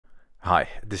Hi,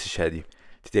 this is Shadi.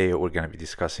 Today we're going to be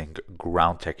discussing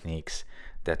ground techniques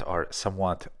that are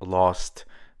somewhat lost.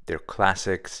 They're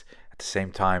classics. At the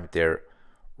same time, they're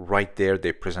right there.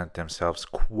 They present themselves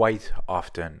quite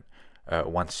often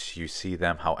once you see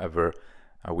them. However,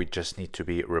 we just need to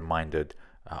be reminded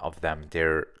of them.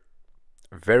 They're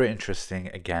very interesting.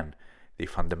 Again, the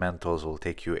fundamentals will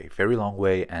take you a very long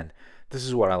way, and this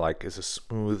is what I like, is a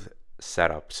smooth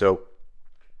setup. So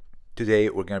today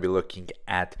we're going to be looking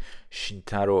at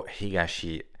Shintaro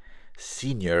Higashi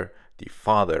Sr., the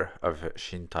father of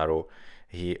Shintaro.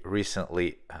 He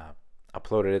recently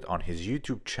uploaded it on his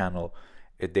YouTube channel.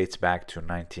 It dates back to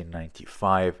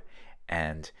 1995,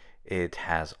 and it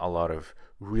has a lot of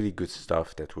really good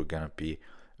stuff that we're going to be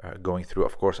going through.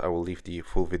 Of course, I will leave the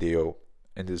full video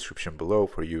in the description below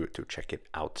for you to check it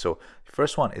out. So the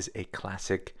first one is a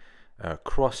classic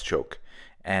cross choke,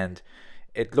 and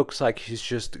it looks like he's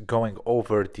just going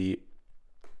over the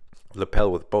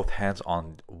lapel with both hands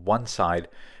on one side.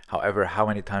 However, how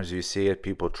many times do you see it?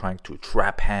 People trying to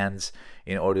trap hands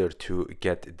in order to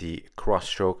get the cross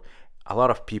choke. A lot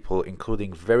of people,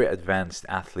 including very advanced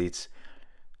athletes,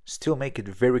 still make it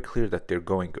very clear that they're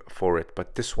going for it.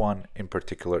 But this one in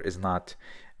particular is not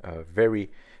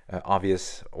very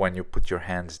obvious. When you put your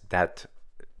hands that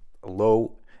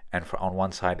low and on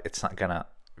one side, it's not gonna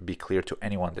be clear to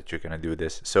anyone that you're gonna do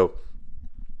this. So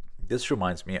this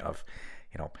reminds me of,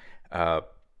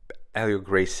 Elio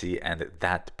Gracie and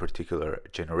that particular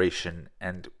generation.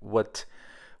 And what's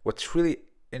really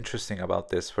interesting about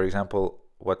this, for example,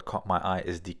 what caught my eye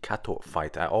is the Kato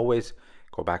fight. I always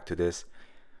go back to this.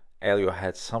 Elio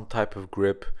had some type of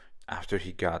grip after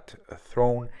he got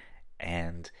thrown,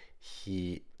 and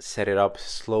he set it up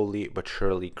slowly but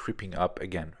surely, creeping up.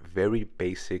 Again, very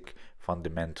basic,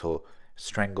 fundamental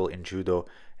strangle in judo,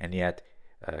 and yet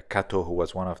Kato, who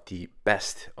was one of the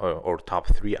best or top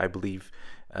three, I believe,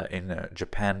 in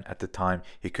Japan at the time,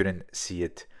 he couldn't see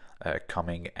it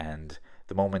coming, and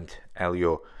the moment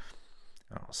Elio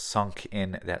sunk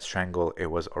in that strangle, it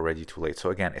was already too late. So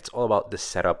again, it's all about the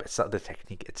setup. It's not the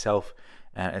technique itself,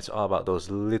 and it's all about those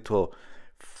little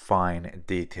fine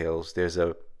details. There's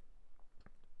a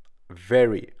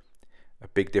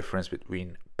big difference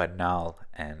between banal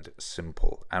and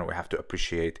simple, and we have to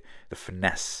appreciate the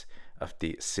finesse of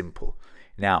the simple.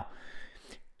 Now,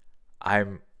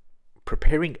 I'm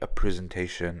preparing a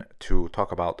presentation to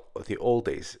talk about the old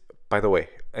days. By the way,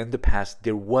 in the past,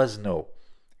 there was no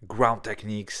ground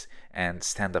techniques and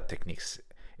stand-up techniques.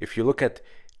 If you look at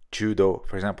judo,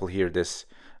 for example, here, this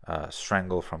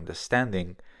strangle from the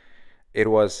standing, it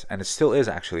was, and it still is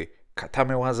actually,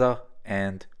 katamewaza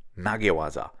and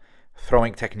nagewaza,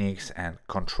 throwing techniques and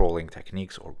controlling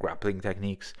techniques or grappling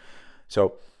techniques.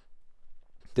 So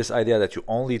this idea that you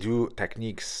only do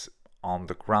techniques on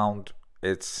the ground,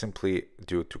 it's simply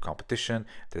due to competition.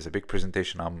 There's a big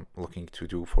presentation I'm looking to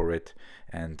do for it,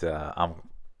 and I'm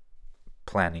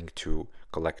planning to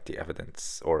collect the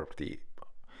evidence or the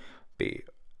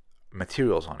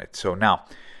materials on it. So now,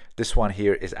 this one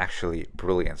here is actually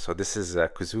brilliant. So this is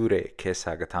Kuzure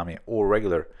Kesa Gatame, or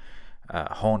regular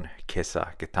Hon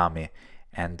Kesa Gatame.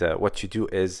 And what you do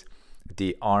is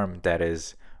the arm that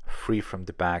is free from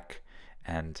the back,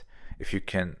 and if you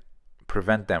can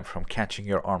prevent them from catching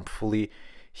your arm fully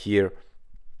here,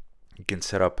 you can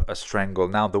set up a strangle.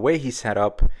 Now, the way he set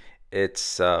up,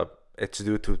 it's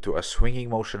due to a swinging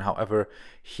motion. However,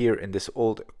 here in this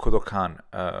old Kodokan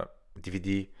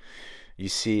DVD, you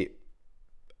see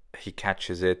he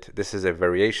catches it. This is a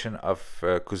variation of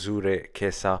Kuzure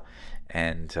Kesa,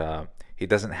 and he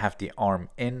doesn't have the arm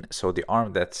in, so the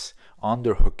arm that's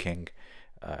underhooking,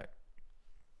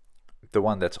 the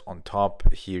one that's on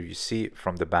top here, you see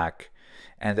from the back.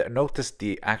 And notice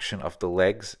the action of the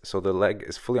legs. So the leg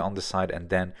is fully on the side, and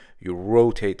then you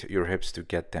rotate your hips to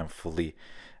get them fully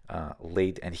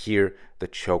laid. And here the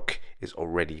choke is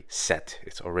already set.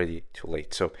 It's already too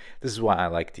late. So this is why I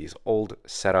like these old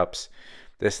setups.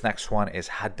 This next one is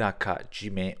Hadaka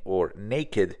Jime, or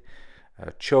naked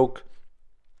choke.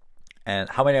 And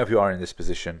how many of you are in this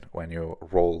position when you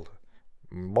roll?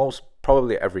 Most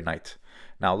probably every night.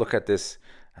 Now look at this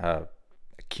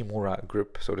Kimura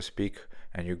grip, so to speak,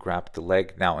 and you grab the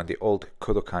leg. Now in the old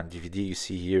Kodokan DVD, you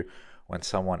see here when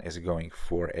someone is going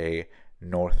for a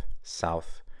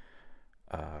north-south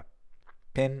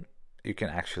pin, you can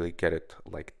actually get it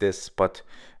like this. But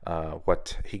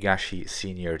what Higashi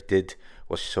Sr. did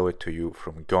was show it to you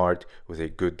from guard with a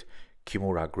good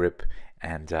Kimura grip,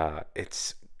 and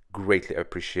it's greatly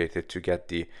appreciated to get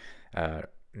the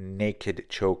naked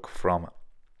choke from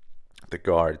the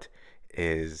guard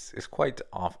is quite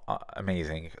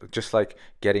amazing. Just like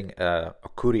getting a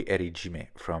Kuri Eri Jime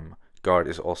from guard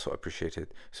is also appreciated.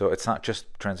 So it's not just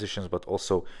transitions, but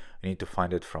also you need to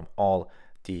find it from all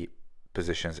the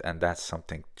positions, and that's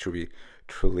something truly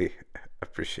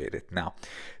appreciated. Now,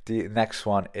 the next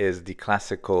one is the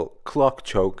classical clock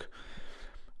choke.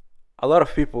 A lot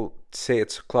of people say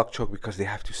it's a clock choke because they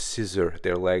have to scissor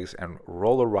their legs and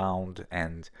roll around,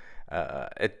 and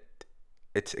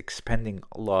it's expending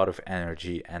a lot of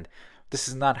energy, and this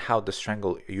is not how the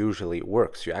strangle usually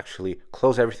works. You actually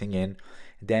close everything in,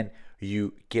 then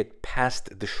you get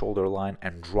past the shoulder line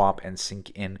and drop and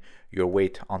sink in your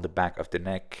weight on the back of the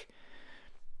neck,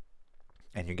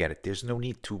 and you get it. There's no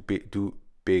need to do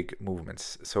big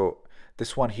movements. So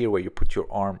this one here where you put your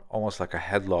arm almost like a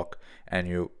headlock and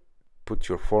you put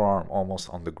your forearm almost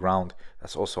on the ground,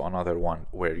 that's also another one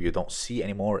where you don't see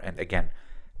anymore, and again,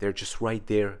 they're just right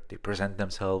there, they present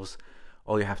themselves.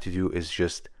 All you have to do is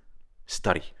just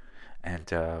study. And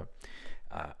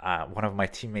one of my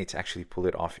teammates actually pulled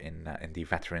it off in the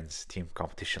veterans team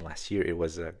competition last year. It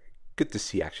was good to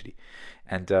see, actually.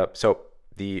 And so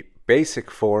the basic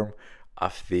form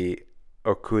of the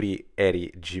Okuri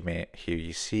Eri Jime, here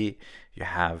you see you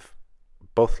have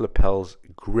both lapels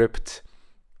gripped.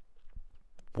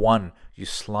 One you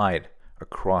slide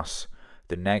across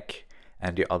the neck,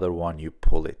 and the other one you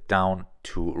pull it down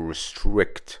to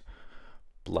restrict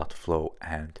blood flow,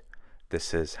 and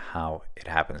this is how it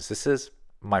happens. This is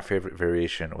my favorite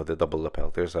variation with the double lapel.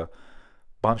 There's a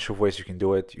bunch of ways you can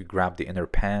do it. You grab the inner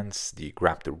pants, you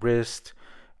grab the wrist,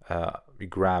 you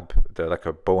grab like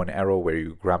a bow and arrow where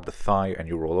you grab the thigh and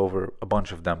you roll over, a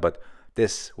bunch of them, but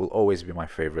this will always be my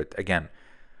favorite. Again,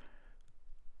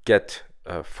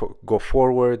 go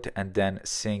forward and then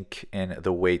sink in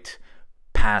the weight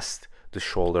past the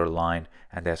shoulder line,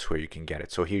 and that's where you can get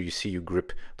it. So here you see you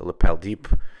grip the lapel deep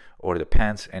or the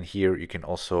pants, and here you can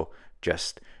also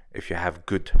just, if you have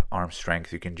good arm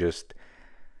strength, you can just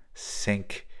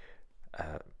sink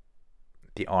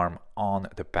the arm on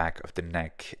the back of the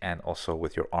neck and also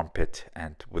with your armpit,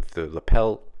 and with the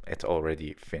lapel it's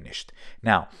already finished.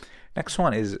 Now, next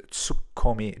one is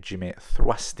Tsukomi Jime,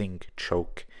 thrusting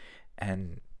choke,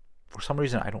 and for some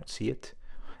reason I don't see it,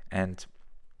 and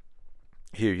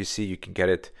here you see you can get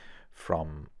it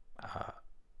from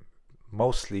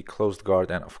mostly closed guard,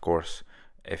 and of course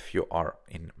if you are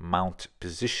in mount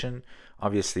position,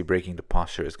 obviously breaking the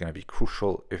posture is going to be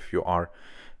crucial if you are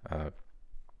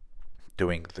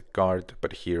doing the guard,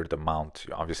 but here the mount,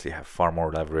 you obviously have far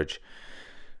more leverage.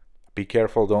 Be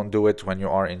careful, don't do it when you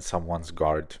are in someone's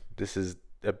guard. This is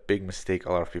a big mistake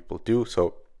a lot of people do,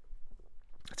 so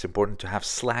it's important to have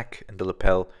slack in the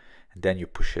lapel, and then you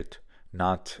push it,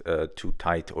 not too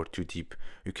tight or too deep.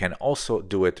 You can also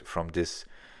do it from this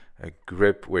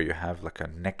grip where you have like a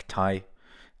necktie,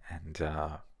 and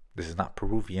this is not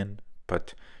Peruvian,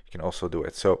 but you can also do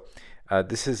it. So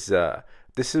this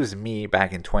is me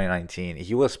back in 2019.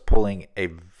 He was pulling a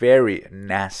very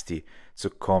nasty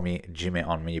Tsukomi Jime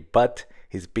on me, but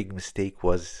his big mistake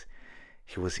was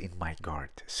he was in my guard.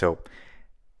 So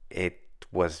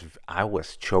I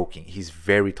was choking. He's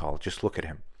very tall. Just look at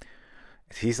him.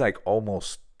 He's like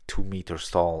almost 2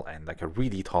 meters tall and like a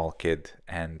really tall kid.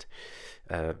 And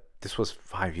this was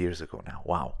 5 years ago now.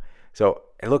 Wow. So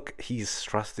look, he's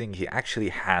thrusting. He actually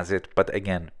has it, but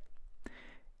again,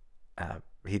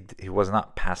 he was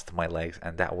not past my legs,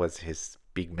 and that was his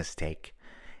big mistake.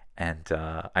 And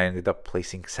I ended up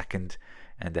placing second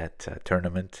in that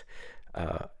tournament.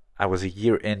 I was a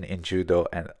year in judo,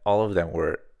 and all of them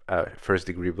were first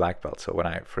degree black belt. So when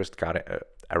I first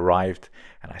arrived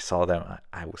and I saw them,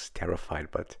 I was terrified.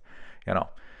 But you know,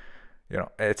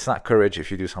 it's not courage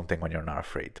if you do something when you're not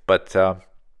afraid. But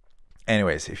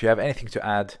anyways, if you have anything to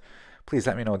add, please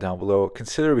let me know down below.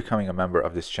 Consider becoming a member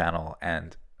of this channel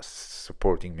and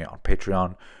supporting me on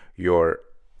Patreon. Your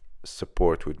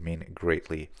support would mean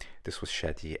greatly. This was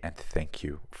Shadi, and thank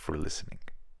you for listening.